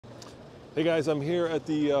Hey guys, I'm here at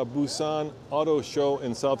the Busan Auto Show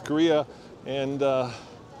in South Korea, and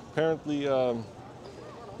apparently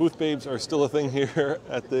booth babes are still a thing here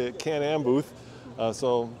at the Canam booth.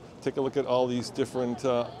 So take a look at all these different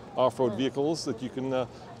off-road vehicles that you can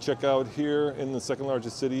check out here in the second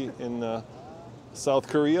largest city in South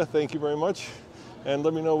Korea. Thank you very much, and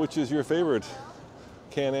let me know which is your favorite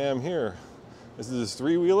Can-Am here. Is this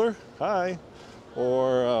three-wheeler? Hi.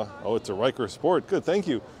 Or oh, it's a Riker Sport. Good, thank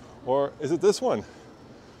you. Or is it this one?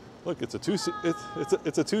 Look, it's a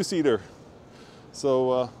two-seater.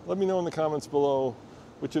 So let me know in the comments below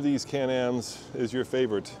which of these Can-Ams is your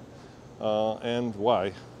favorite and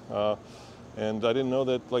why. And I didn't know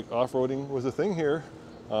that like off-roading was a thing here,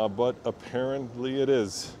 but apparently it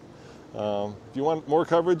is. If you want more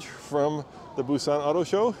coverage from the Busan Auto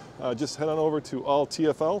Show, just head on over to all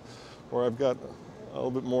TFL, where I've got a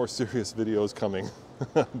little bit more serious videos coming.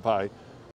 Bye.